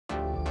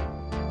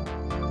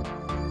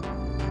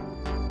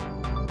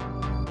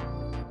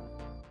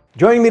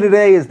Joining me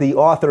today is the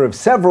author of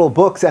several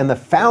books and the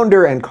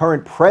founder and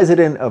current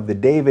president of the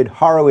David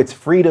Horowitz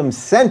Freedom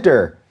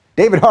Center.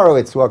 David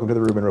Horowitz, welcome to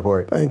the Rubin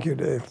Report. Thank you,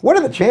 Dave. What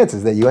are the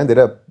chances that you ended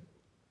up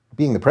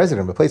being the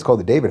president of a place called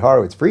the David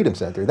Horowitz Freedom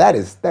Center? That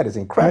is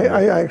incredible.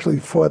 I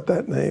actually fought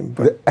that name,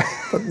 but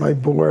my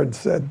board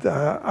said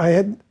I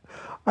had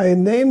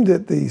named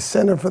it the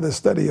Center for the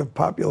Study of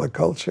Popular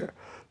Culture.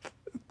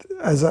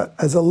 As a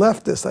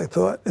leftist, I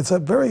thought it's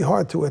very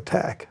hard to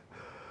attack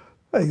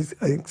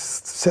a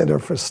center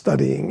for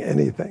studying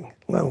anything,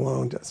 let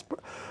alone just.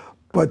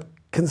 But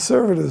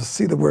conservatives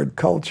see the word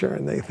culture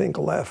and they think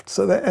left.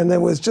 And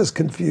it was just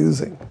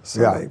confusing.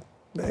 So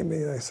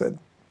they said,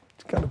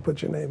 you got to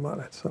put your name on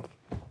it.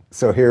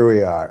 So here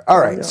we are. All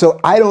right. Yeah. So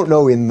I don't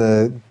know in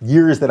the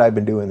years that I've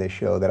been doing this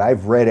show that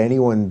I've read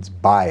anyone's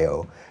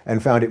bio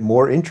and found it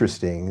more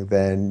interesting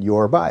than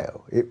your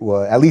bio. It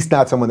was at least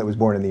not someone that was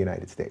born in the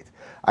United States.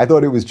 I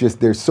thought it was just,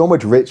 there's so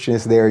much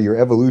richness there. Your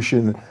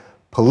evolution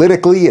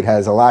politically, it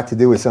has a lot to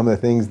do with some of the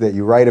things that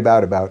you write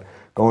about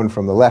going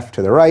from the left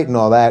to the right and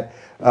all that.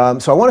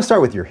 So I want to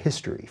start with your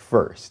history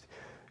first.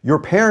 Your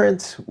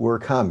parents were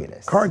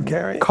communists. Card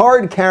carrying.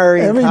 Card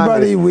carrying.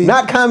 Everybody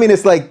not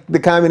communists like the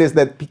communists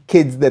that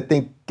kids that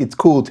think it's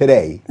cool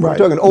today. Right.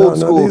 We're talking old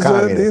school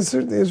communists.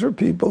 These are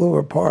people who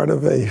are part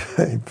of a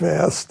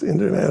vast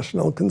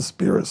international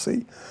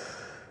conspiracy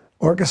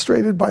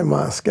orchestrated by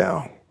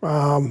Moscow.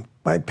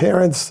 My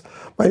parents,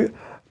 I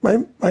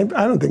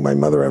don't think my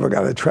mother ever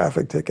got a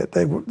traffic ticket.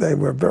 They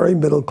were very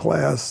middle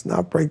class,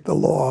 not break the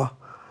law,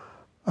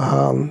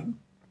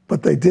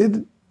 but they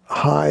did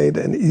hide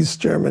an East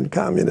German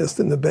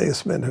communist in the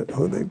basement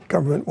who the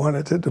government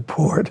wanted to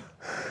deport.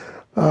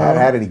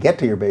 How did he get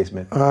to your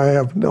basement? I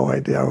have no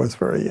idea. I was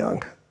very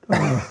young.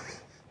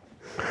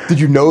 Did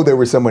you know there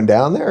was someone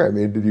down there? I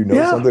mean, did you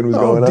know something was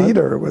going on?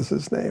 Dieter was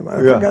his name. I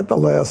forgot the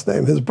last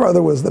name. His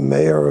brother was the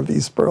mayor of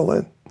East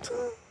Berlin.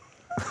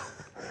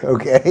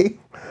 Okay.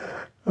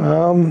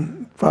 Yeah,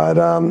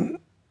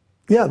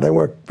 they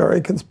were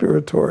very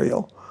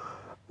conspiratorial.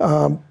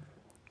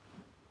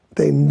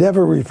 They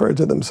never referred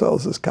to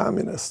themselves as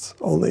communists,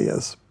 only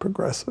as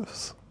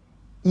progressives.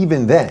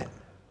 Even then?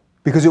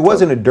 Because it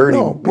wasn't a dirty...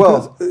 it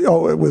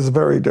was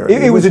very dirty.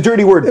 It was a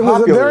dirty word. It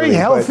was a very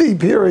healthy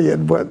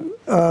period, but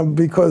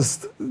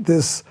because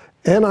this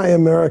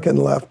anti-American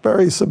left,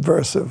 very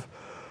subversive,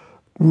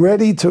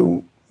 ready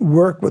to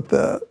work with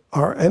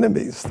our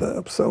enemies,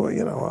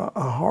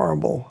 a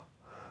horrible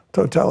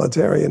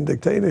totalitarian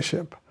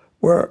dictatorship,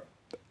 were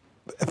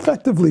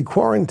effectively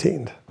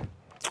quarantined.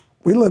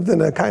 We lived in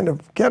a kind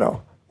of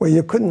ghetto where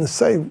you couldn't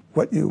say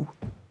what you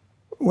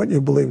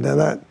believed in.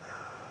 That,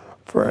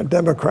 for a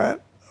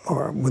Democrat,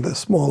 or with a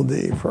small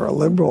d, for a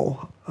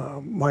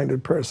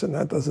liberal-minded person,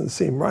 that doesn't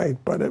seem right,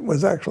 but it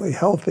was actually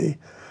healthy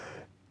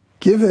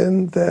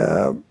given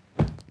the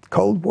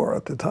Cold War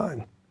at the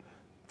time.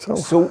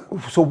 So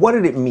what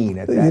did it mean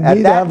at that time? You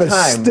need to have a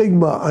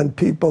stigma on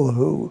people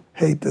who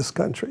hate this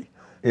country.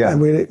 Yeah.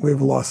 And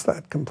we've lost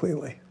that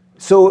completely.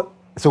 So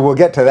we'll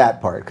get to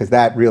that part, because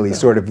that really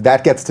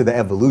that gets to the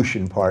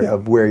evolution part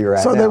of where you're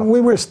at now. So then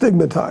we were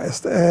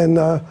stigmatized.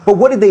 But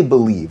what did they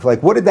believe?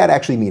 Like, what did that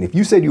actually mean? If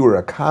you said you were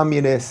a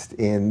communist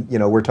in,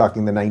 we're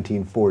talking the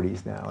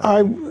 1940s now.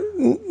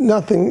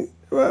 Nothing.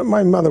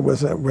 My mother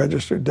was a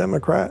registered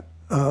Democrat.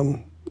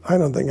 I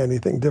don't think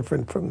anything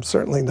different from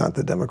certainly not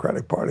the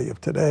Democratic Party of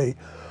today.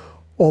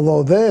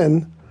 Although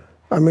then,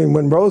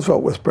 when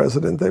Roosevelt was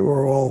president, they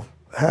were all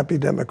happy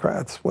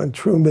Democrats. When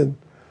Truman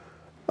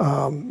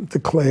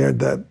declared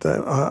that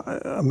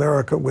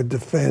America would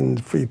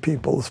defend free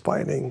peoples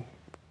fighting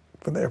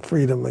for their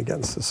freedom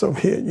against the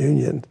Soviet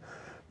Union,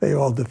 they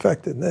all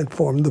defected and then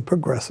formed the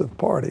Progressive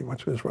Party,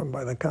 which was run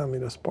by the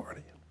Communist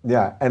Party.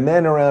 Yeah, and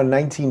then around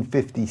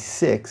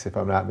 1956, if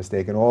I'm not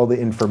mistaken, all the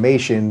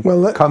information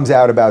comes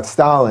out about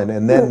Stalin,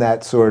 and then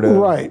that sort of...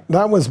 Right,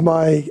 that was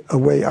my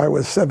I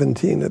was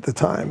 17 at the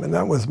time, and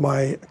that was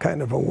my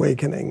kind of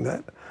awakening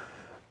that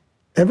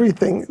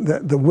everything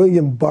that the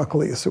William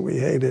Buckleys who we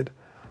hated,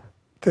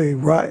 the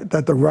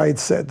right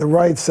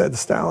said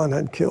Stalin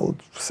had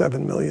killed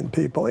 7 million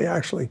people. He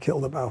actually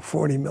killed about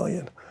 40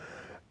 million.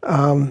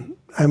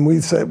 And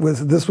we said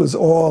this was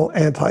all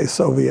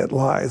anti-Soviet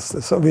lies.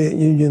 The Soviet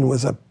Union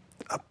was a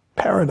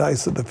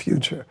paradise of the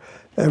future.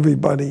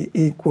 Everybody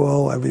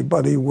equal,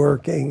 everybody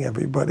working,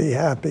 everybody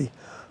happy.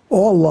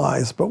 All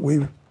lies, but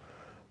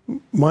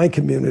my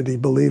community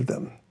believed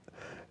them.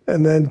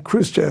 And then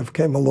Khrushchev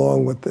came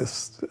along with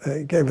this,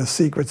 gave a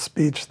secret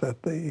speech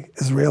that the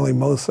Israeli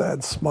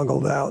Mossad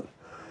smuggled out.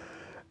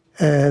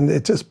 And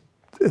it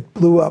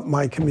blew up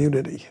my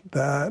community.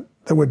 That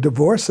there were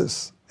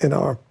divorces in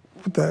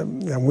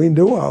that we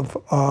knew of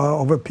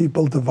over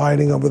people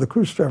dividing over the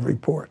Khrushchev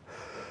report.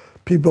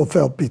 People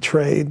felt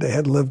betrayed, they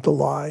had lived a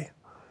lie.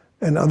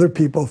 And other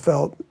people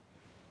felt,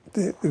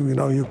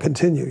 you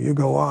continue, you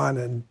go on,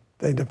 and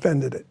they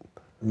defended it.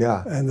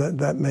 Yeah. And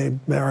that made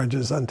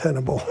marriages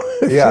untenable.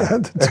 Yeah.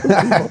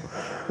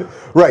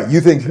 Right. You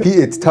think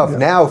it's tough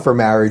now for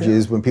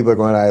marriages when people are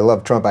going, I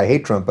love Trump, I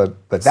hate Trump, but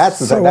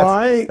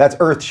that's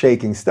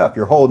earth-shaking stuff,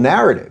 your whole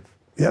narrative.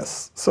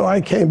 Yes. So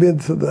I came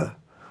into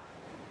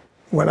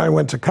when I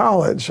went to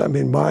college, I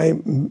mean, my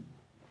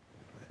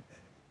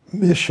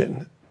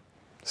mission,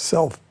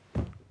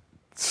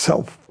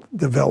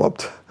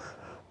 self-developed,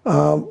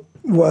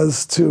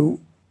 was to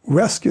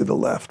rescue the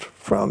left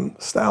from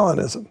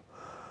Stalinism.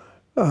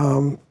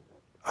 I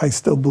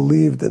still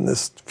believed in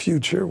this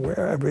future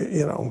where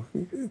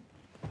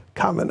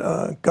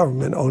common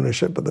government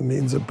ownership of the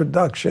means of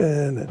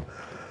production and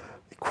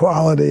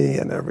equality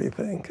and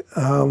everything.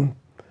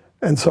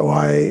 And so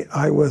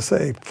I was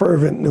a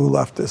fervent New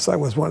Leftist. I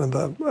was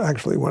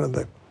actually one of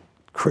the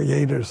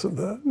creators of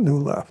the New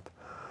Left.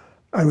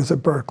 I was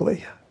at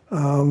Berkeley.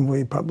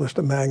 We published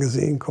a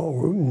magazine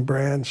called Root and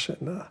Branch.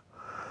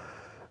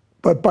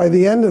 But by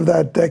the end of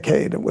that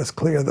decade, it was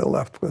clear the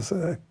left was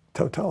a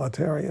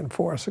totalitarian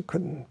force. It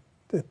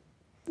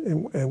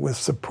was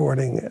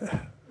supporting,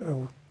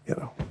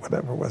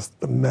 whatever was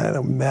the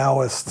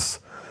Maoists.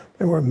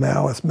 They were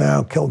Maoists.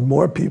 Mao killed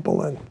more people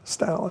than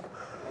Stalin.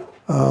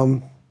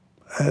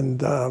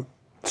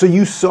 So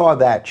you saw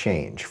that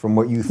change from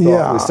what you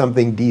thought was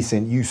something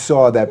decent. You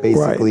saw that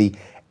basically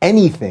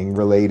anything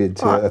related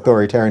to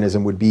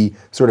authoritarianism would be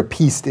sort of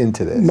pieced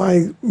into this.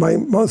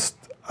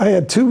 I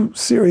had two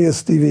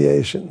serious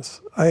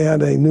deviations. I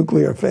had a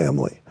nuclear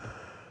family,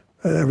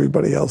 and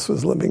everybody else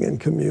was living in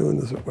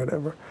communes or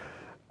whatever.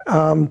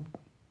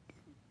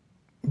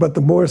 But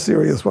the more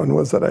serious one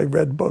was that I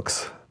read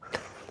books.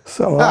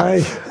 So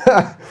I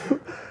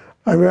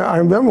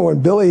remember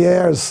when Billy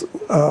Ayres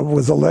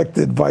was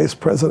elected vice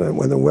president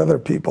when the weather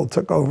people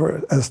took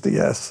over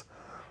SDS.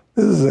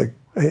 This is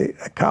a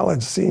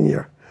college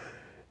senior.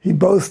 He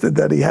boasted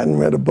that he hadn't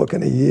read a book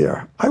in a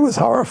year. I was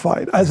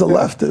horrified as a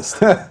leftist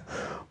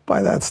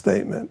by that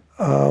statement.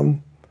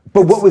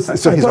 But what was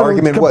so his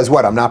argument was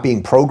what? I'm not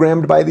being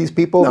programmed by these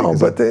people. No,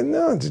 but he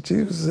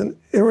was an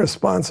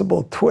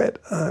irresponsible twit.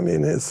 I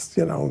mean,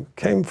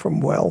 came from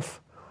wealth.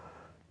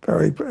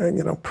 Very,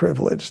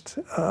 privileged.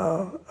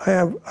 I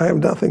have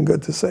nothing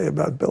good to say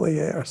about Billy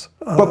Ayres.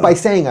 But by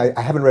saying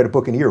I haven't read a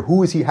book in a year,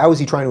 who is he? How is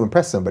he trying to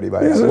impress somebody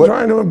by this? He's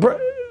trying to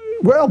impress.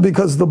 Well,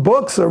 because the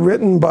books are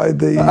written by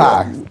the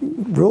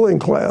ruling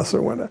class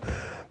or whatever.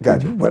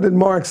 Gotcha. What did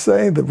Marx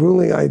say? The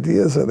ruling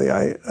ideas are the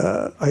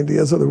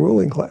ideas of the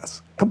ruling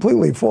class.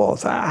 Completely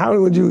false. How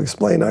would you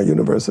explain our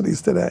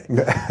universities today?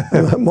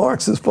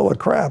 Marx is full of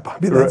crap. I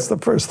mean, that's the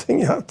first thing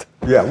you have to.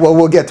 Yeah, well,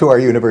 we'll get to our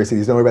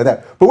universities. Don't worry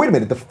about that. But wait a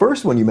minute. The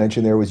first one you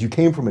mentioned there was you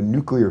came from a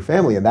nuclear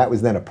family, and that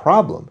was then a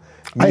problem.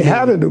 I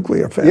had a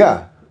nuclear family.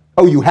 Yeah.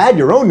 Oh, you had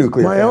your own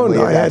nuclear family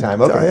at that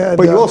time. Okay.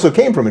 But you also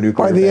came from a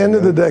nuclear family. By the end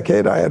of the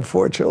decade, I had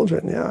 4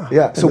 children, yeah.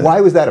 Yeah, so why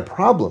was that a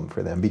problem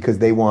for them? Because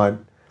they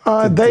want...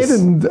 they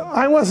didn't...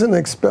 I wasn't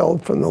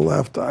expelled from the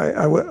left.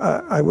 I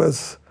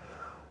was...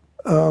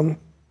 well,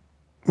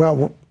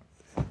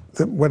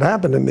 what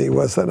happened to me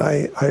was that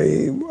I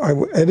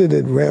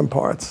edited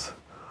Ramparts,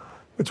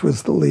 which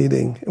was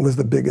it was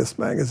the biggest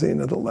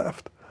magazine of the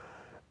left.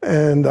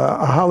 And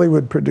a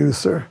Hollywood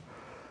producer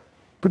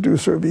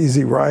of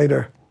Easy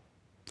Rider,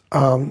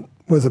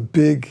 was a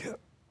big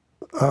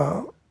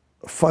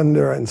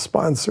funder and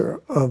sponsor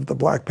of the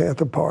Black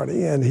Panther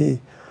Party. And he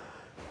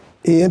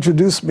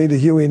introduced me to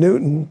Huey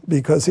Newton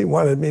because he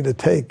wanted me to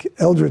take,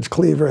 Eldridge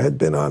Cleaver had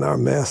been on our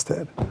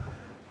masthead.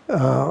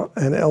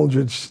 And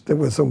Eldridge, there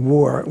was a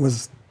war. It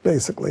was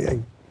basically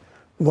the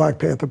Black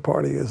Panther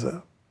Party is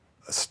a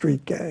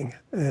street gang.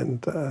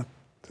 And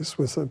this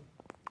was a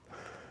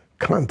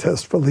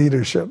contest for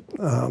leadership.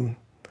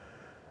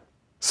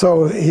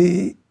 So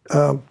he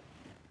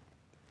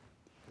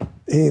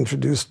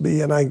introduced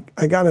me, and I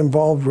got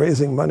involved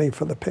raising money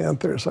for the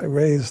Panthers. I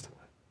raised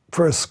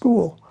for a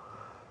school.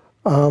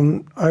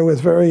 I was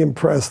very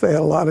impressed. They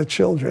had a lot of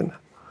children.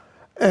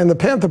 And the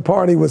Panther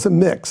Party was a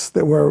mix.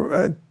 There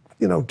were,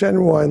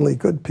 genuinely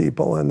good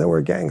people, and there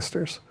were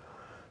gangsters.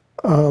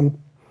 And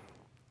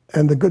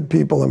the good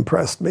people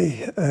impressed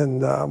me,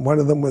 and one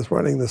of them was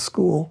running a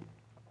school,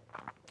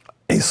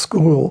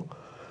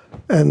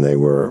 and they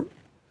were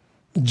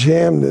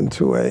jammed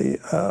into a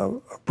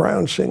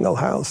brown shingle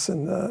house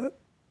in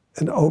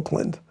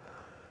Oakland.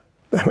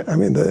 I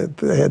mean,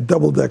 they had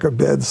double-decker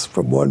beds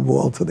from one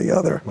wall to the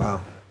other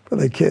for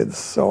the kids.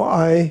 So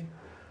I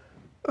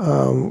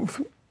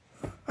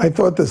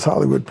thought this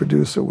Hollywood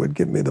producer would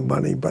give me the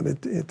money, but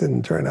it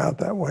didn't turn out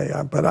that way.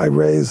 But I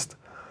raised,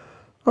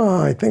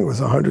 I think it was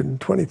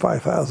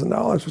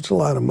 $125,000, which is a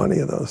lot of money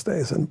in those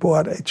days, and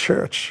bought a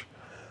church,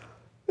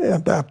 a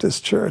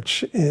Baptist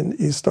church in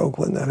East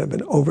Oakland that had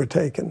been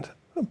overtaken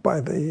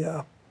by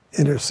the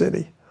inner city.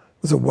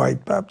 It was a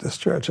white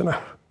Baptist church,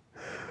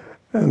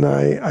 and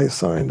I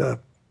signed the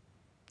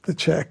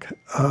check.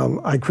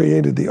 I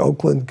created the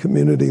Oakland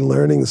Community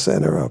Learning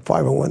Center, a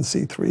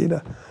 501c3,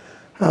 to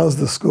house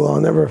the school.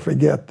 I'll never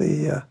forget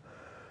the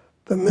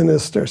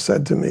minister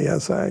said to me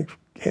as I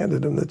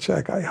handed him the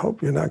check, "I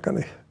hope you're not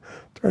going to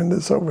turn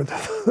this over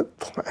to the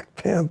Black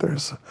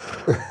Panthers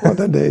or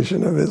the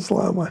Nation of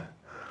Islam."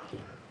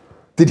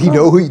 Did he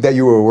know that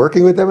you were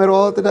working with them at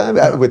all at the time?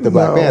 With the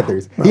Black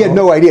Panthers? No. He had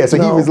no idea, so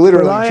he was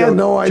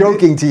literally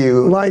joking to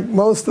you. Like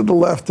most of the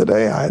left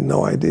today, I had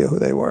no idea who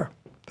they were,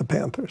 the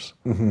Panthers.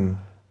 Mm-hmm.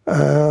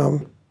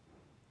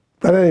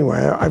 But anyway,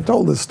 I've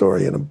told this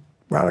story in A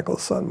Radical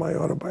Son, my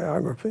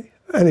autobiography.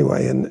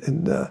 Anyway, in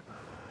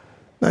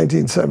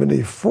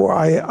 1974,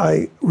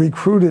 I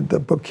recruited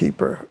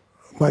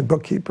my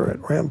bookkeeper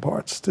at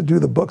Ramparts, to do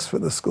the books for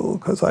the school,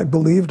 because I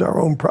believed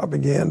our own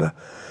propaganda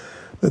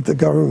that the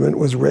government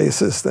was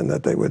racist and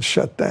that they would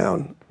shut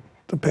down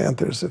the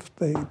Panthers if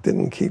they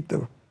didn't keep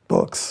the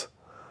books,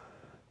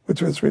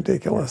 which was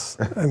ridiculous.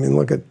 I mean,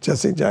 look at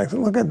Jesse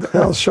Jackson. Look at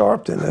Al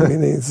Sharpton. I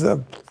mean, he's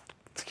a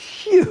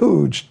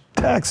huge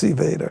tax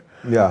evader.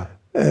 Yeah.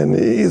 And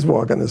he's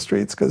walking the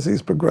streets because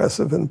he's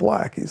progressive and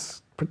black.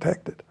 He's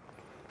protected.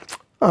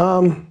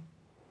 And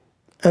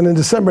in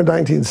December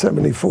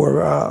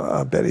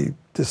 1974, Betty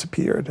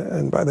disappeared.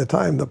 And by the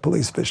time the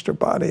police fished her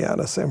body out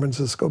of San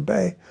Francisco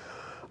Bay,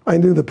 I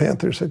knew the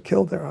Panthers had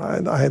killed her.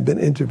 I had been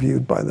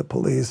interviewed by the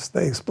police.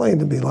 They explained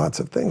to me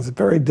lots of things. It's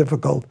very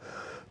difficult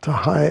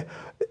to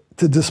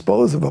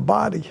dispose of a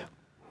body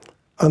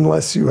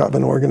unless you have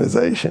an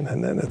organization,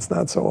 and then it's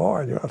not so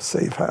hard. You have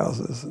safe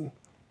houses and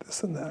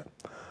this and that.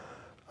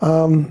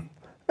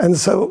 And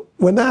so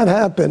when that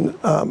happened,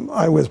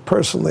 I was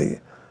personally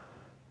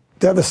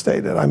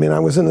devastated. I mean, I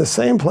was in the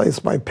same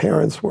place my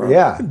parents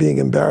were, being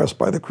embarrassed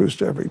by the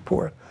Khrushchev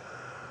report.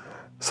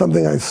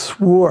 Something I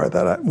swore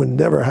that would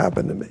never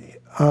happen to me.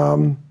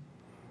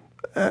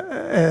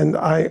 And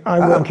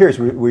I'm curious,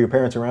 were your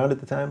parents around at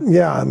the time?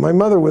 Yeah, my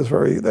mother was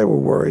they were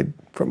worried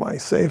for my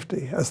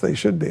safety, as they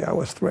should be. I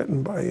was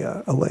threatened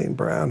by Elaine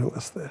Brown, who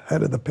was the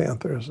head of the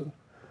Panthers and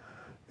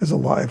is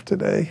alive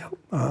today,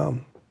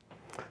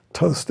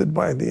 toasted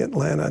by the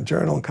Atlanta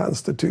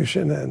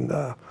Journal-Constitution and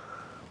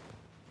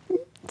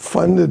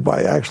funded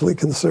by actually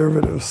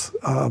conservatives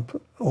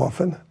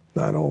often,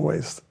 not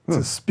always,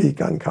 to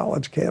speak on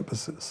college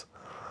campuses.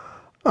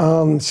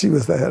 She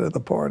was the head of the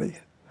party.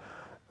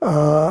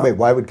 Wait,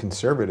 why would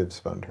conservatives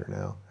fund her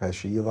now? Has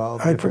she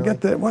evolved? I forget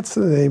that. What's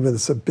the name of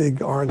this? A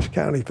big Orange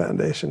County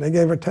foundation. They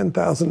gave her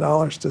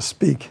 $10,000 to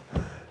speak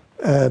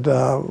at,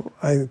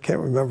 I can't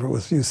remember, it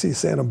was UC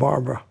Santa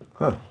Barbara.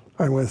 Huh.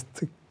 The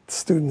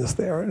students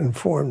there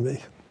informed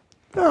me.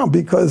 No,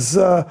 because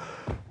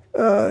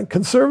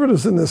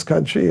conservatives in this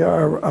country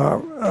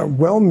are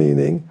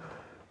well-meaning,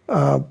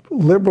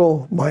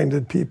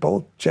 liberal-minded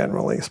people,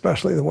 generally,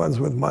 especially the ones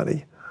with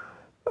money.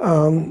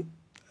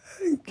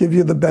 Give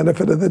you the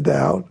benefit of the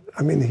doubt.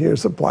 I mean,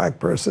 here's a black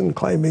person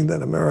claiming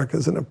that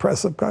America's an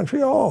oppressive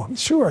country. Oh,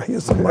 sure,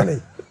 here's some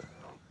money.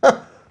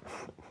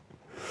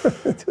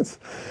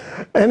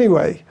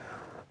 Anyway,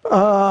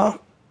 I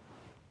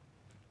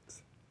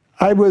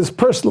was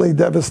personally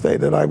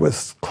devastated. I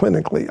was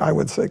I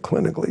would say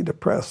clinically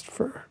depressed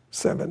for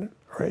 7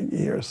 or 8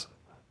 years.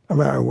 I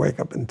mean, I would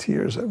wake up in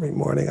tears every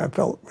morning. I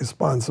felt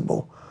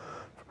responsible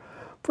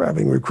for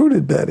having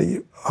recruited Betty.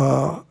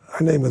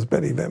 Her name was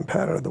Betty Van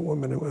Patter, the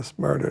woman who was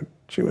murdered.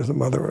 She was the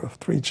mother of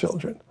 3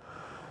 children.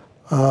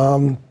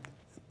 The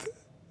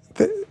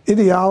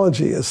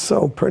ideology is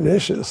so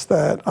pernicious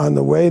that on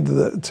the way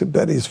to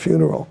Betty's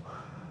funeral,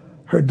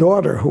 her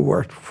daughter, who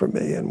worked for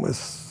me and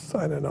was,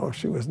 I don't know if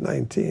she was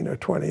 19 or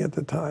 20 at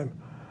the time,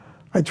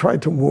 I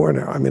tried to warn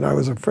her. I mean, I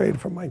was afraid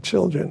for my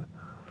children.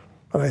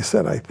 But I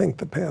said, I think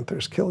the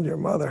Panthers killed your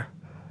mother.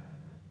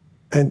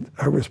 And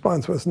her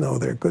response was, no,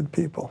 they're good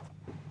people.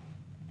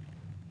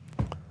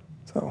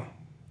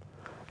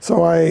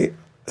 So I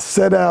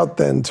set out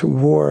then to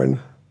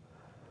warn,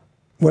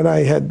 when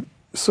I had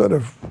sort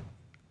of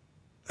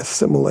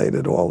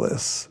assimilated all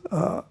this,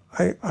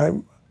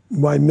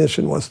 my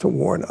mission was to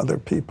warn other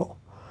people.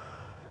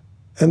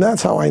 And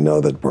that's how I know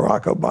that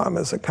Barack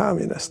Obama is a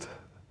communist.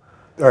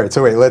 All right,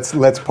 so wait,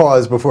 let's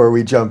pause before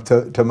we jump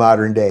to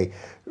modern day.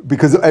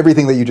 Because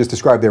everything that you just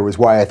described there was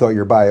why I thought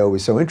your bio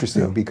was so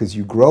interesting, because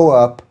you grow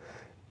up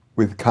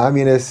with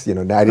communists, I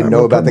didn't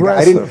know about the guy.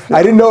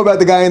 I didn't know about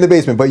the guy in the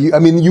basement, but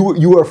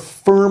you are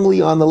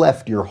firmly on the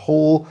left. Your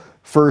whole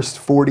first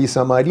 40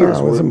 some odd years.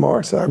 I was a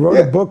Marxist. I wrote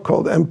a book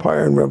called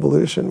Empire and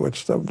Revolution,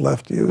 which the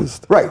left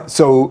used. Right.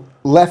 So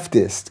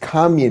leftist,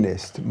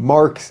 communist,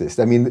 Marxist.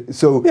 I mean,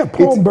 so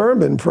Paul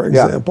Berman, for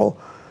example,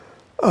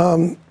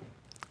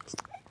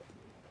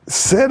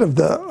 said of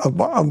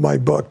my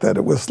book that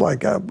it was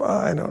like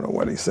I don't know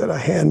what he said, a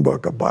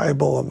handbook, a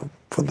Bible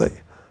for the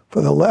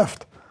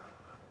left.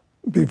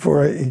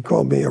 Before he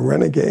called me a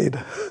renegade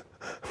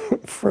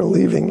for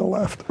leaving the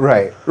left.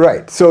 Right.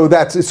 So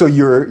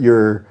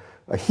you're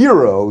a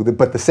hero,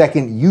 but the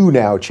second you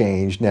now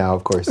change,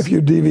 of course. If you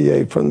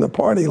deviate from the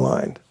party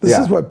line. This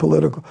is what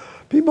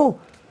people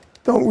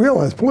don't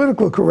realize.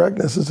 Political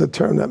correctness is a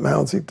term that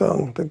Mao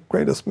Zedong, the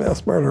greatest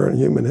mass murderer in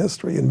human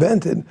history,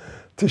 invented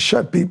to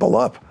shut people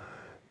up.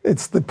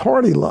 It's the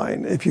party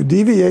line. If you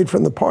deviate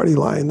from the party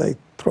line, they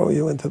throw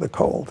you into the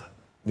cold.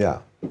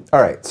 Yeah.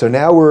 All right. So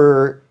now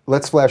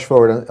let's flash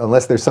forward,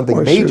 unless there's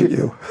something major. Shoot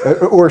you.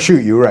 Or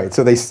shoot you, right.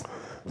 So they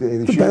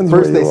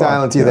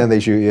silence you, then they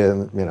shoot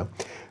you,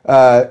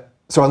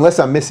 So unless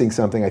I'm missing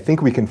something, I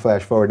think we can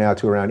flash forward now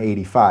to around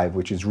 85,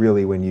 which is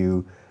really when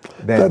you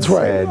then That's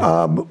said...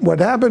 right. What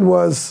happened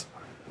was,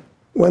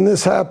 when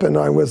this happened,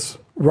 I was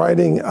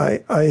writing,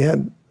 I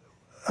had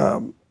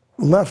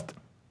left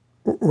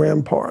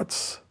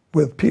Ramparts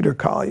with Peter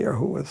Collier,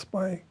 who was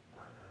my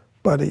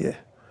buddy.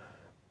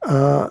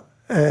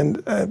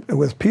 And it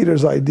was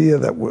Peter's idea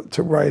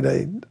to write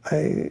a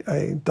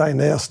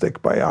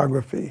dynastic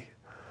biography.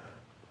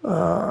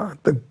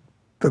 The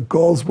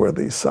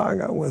Goldsworthy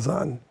saga was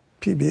on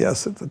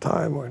PBS at the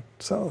time,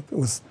 so it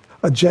was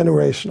a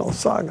generational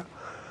saga.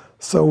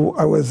 So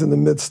I was in the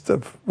midst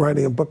of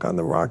writing a book on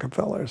the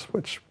Rockefellers,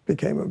 which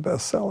became a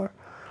bestseller.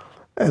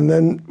 And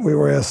then we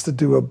were asked to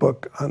do a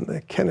book on the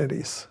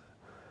Kennedys,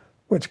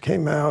 which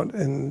came out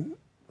in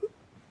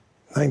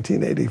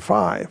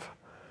 1985.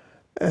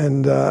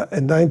 And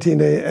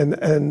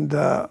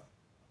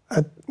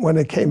when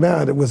it came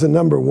out, it was a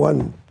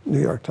 #1 New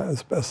York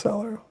Times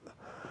bestseller.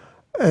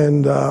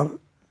 And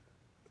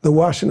the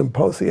Washington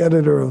Post, the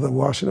editor of the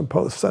Washington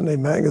Post Sunday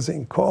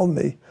magazine, called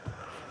me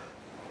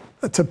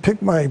to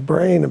pick my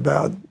brain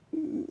about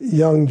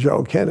young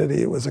Joe Kennedy.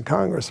 He was a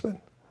congressman.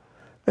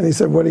 And he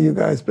said, "What have you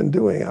guys been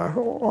doing?" I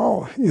go,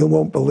 "Oh, you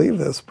won't believe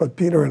this, but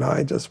Peter and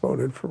I just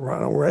voted for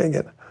Ronald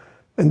Reagan."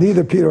 And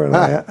neither Peter and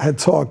I had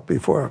talked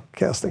before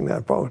casting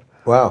that vote.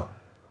 Wow.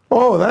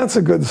 "Oh, that's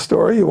a good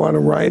story. You want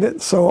to write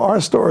it?" So our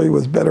story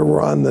was better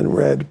run than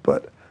read,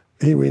 but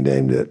he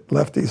renamed it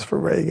Lefties for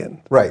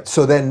Reagan. Right.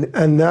 So then...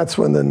 And that's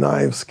when the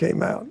knives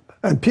came out.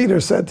 And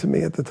Peter said to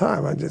me at the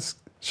time, I just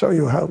show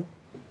you how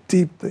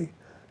deep the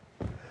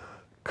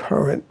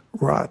current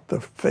rot,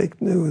 the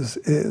fake news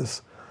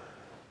is.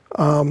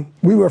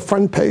 We were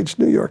front page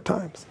New York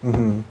Times.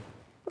 Mm-hmm.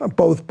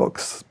 Both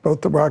books, both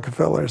the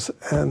Rockefellers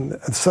and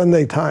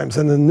Sunday Times.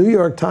 And the New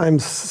York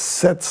Times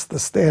sets the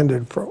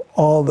standard for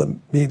all the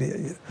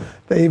media.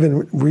 They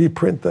even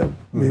reprint the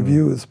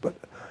reviews. But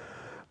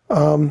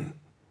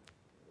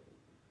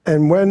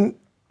and when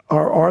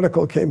our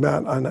article came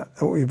out on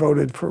we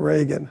voted for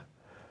Reagan,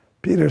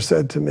 Peter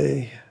said to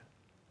me,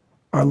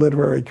 "Our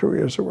literary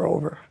careers are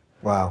over."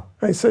 Wow.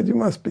 I said, "You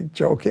must be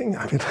joking."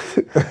 I mean,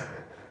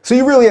 so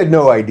you really had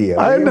no idea.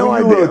 I had no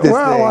idea.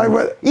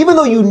 Well, even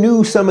though you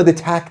knew some of the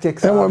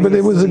tactics. But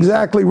it was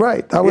exactly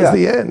right. That was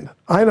the end.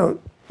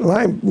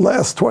 My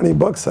last 20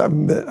 books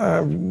haven't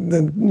been,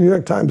 the New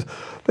York Times,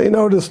 they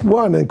noticed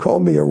one and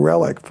called me a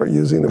relic for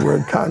using the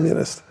word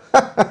communist.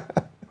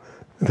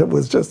 It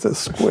was just a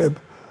squib.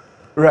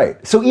 Right.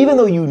 So even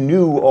though you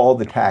knew all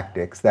the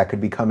tactics that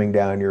could be coming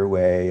down your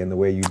way and the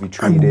way you'd be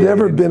treated. I've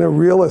never been a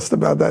realist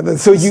about that.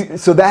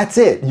 So that's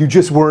it. You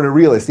just weren't a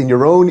realist in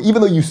your own,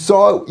 even though you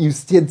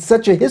had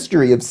such a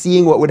history of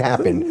seeing what would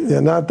happen. Yeah,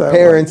 not that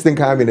Parents in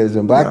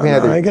communism, Black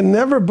Panther. I can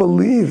never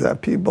believe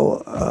that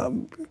people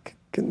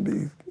can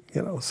be,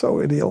 so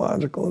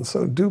ideological and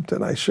so duped,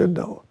 and I should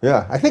know.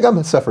 Yeah, I think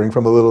I'm suffering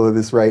from a little of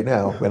this right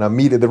now when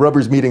the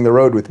rubber's meeting the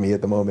road with me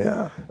at the moment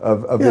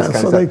of this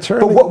kind of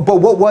stuff. But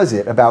what was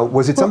it about?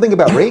 Was it something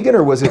about Reagan,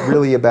 or was it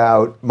really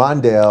about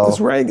Mondale? It's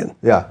Reagan.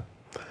 Yeah.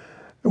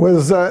 It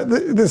was,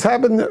 this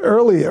happened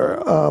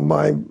earlier.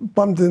 I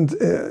bumped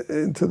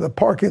into the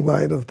parking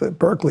lot of the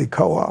Berkeley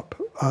Co-op,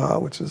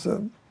 which is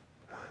a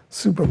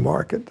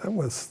supermarket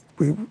that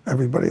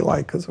everybody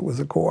liked because it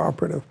was a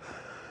cooperative.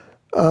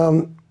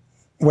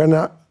 When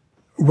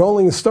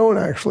Rolling Stone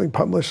actually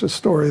published a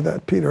story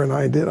that Peter and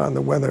I did on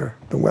the Weather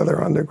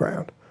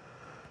Underground,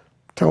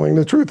 telling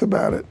the truth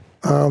about it.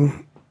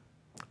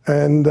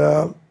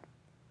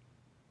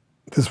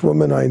 This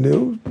woman I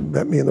knew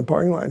met me in the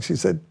parking lot. And she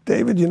said,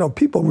 "David,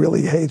 people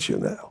really hate you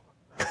now."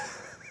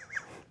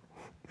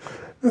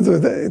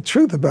 The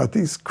truth about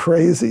these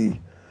crazy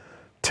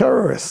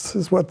terrorists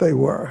is what they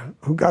were,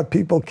 who got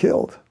people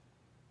killed.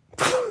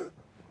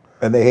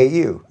 And they hate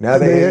you. Now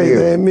they hate you.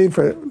 They hate me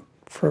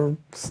for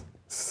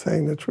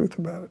saying the truth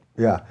about it.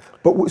 Yeah.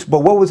 But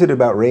what was it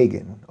about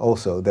Reagan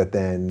also that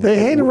then... They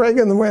hated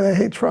Reagan the way they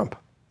hate Trump.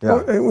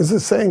 Yeah. It was the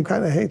same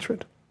kind of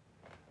hatred.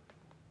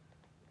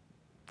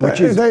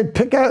 They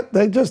pick out,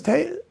 they just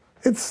hate,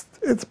 it's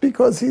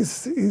because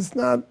he's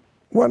not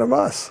one of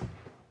us.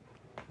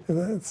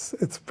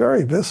 It's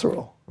very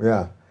visceral.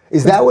 Yeah.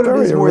 Is that what it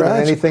is more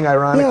than anything,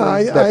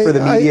 ironically? That for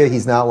the media,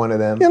 he's not one of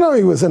them?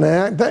 He was an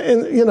act,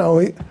 and,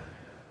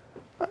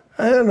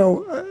 I don't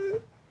know,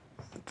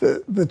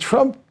 the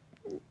Trump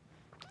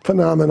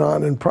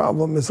phenomenon and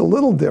problem is a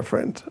little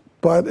different,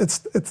 but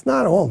it's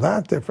not all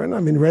that different.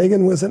 I mean,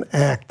 Reagan was an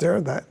actor,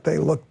 that they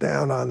looked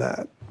down on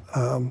that.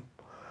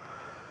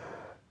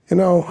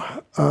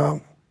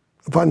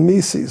 Von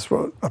Mises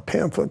wrote a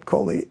pamphlet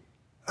called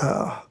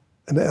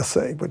an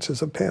essay, which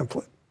is a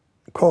pamphlet,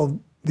 called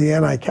The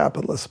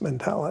Anti-Capitalist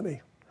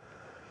Mentality.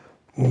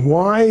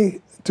 Why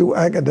do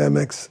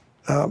academics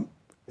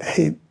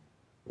hate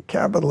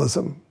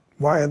capitalism?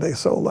 Why are they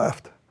so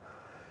left?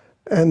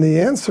 And the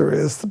answer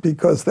is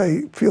because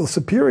they feel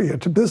superior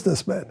to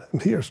businessmen.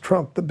 And here's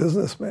Trump, the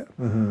businessman.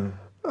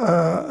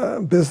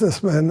 Mm-hmm.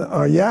 Businessmen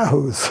are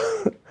yahoos.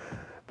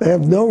 They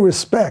have no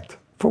respect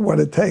for what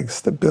it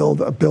takes to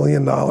build a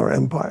billion-dollar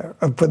empire.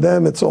 For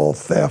them, it's all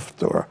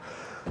theft or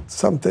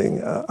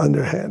something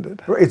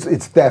underhanded.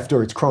 It's theft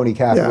or it's crony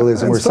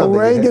capitalism and or so something.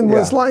 Reagan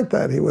was like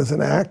that. He was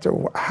an actor.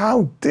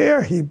 How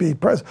dare he be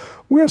president?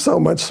 We're so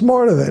much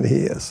smarter than he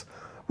is.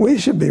 We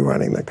should be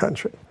running the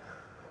country.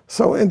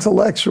 So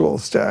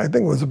intellectuals, I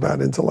think it was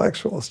about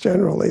intellectuals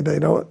generally. They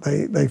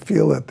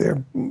feel that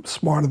they're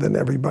smarter than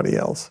everybody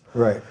else.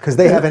 Right, because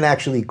they haven't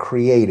actually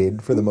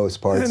created for the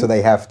most part, so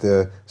they have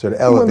to sort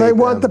of elevate.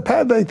 Well,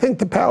 they think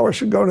the power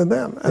should go to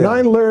them. And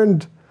I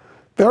learned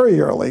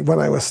very early, when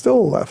I was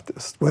still a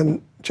leftist,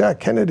 when Jack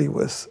Kennedy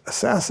was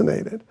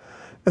assassinated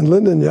and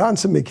Lyndon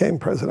Johnson became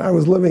president. I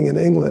was living in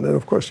England, and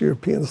of course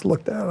Europeans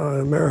looked down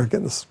on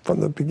Americans from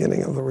the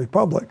beginning of the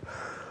Republic.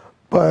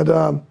 But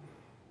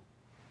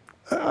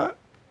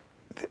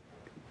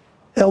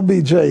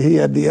LBJ, he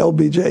had the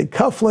LBJ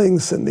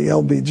cufflinks and the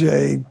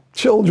LBJ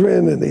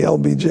children and the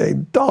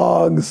LBJ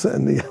dogs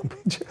and the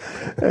LBJ,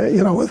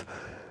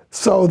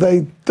 so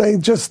they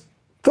just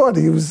thought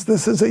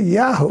this is a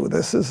yahoo,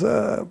 this is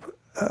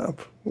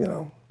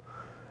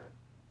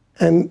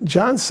and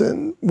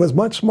Johnson was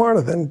much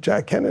smarter than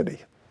Jack Kennedy.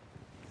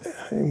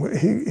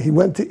 He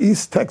went to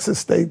East Texas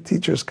State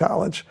Teachers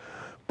College,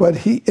 but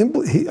he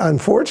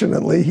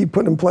unfortunately, he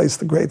put in place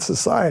the Great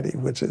Society,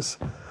 which is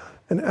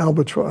an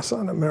albatross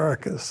on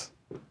America's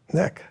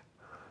neck,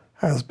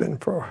 has been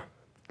for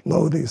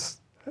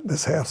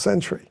this half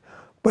century.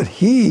 But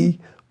he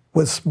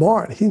was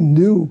smart. He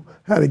knew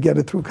how to get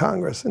it through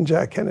Congress, and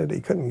Jack Kennedy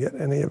couldn't get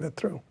any of it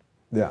through.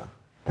 Yeah,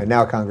 and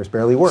now Congress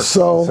barely works.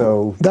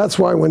 So that's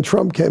why when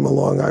Trump came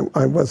along,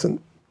 I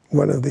wasn't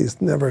one of these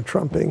never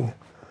Trumping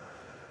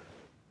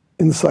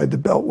inside the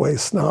Beltway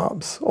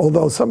snobs,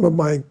 although some of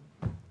my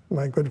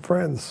good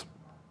friends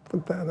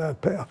went down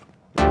that path.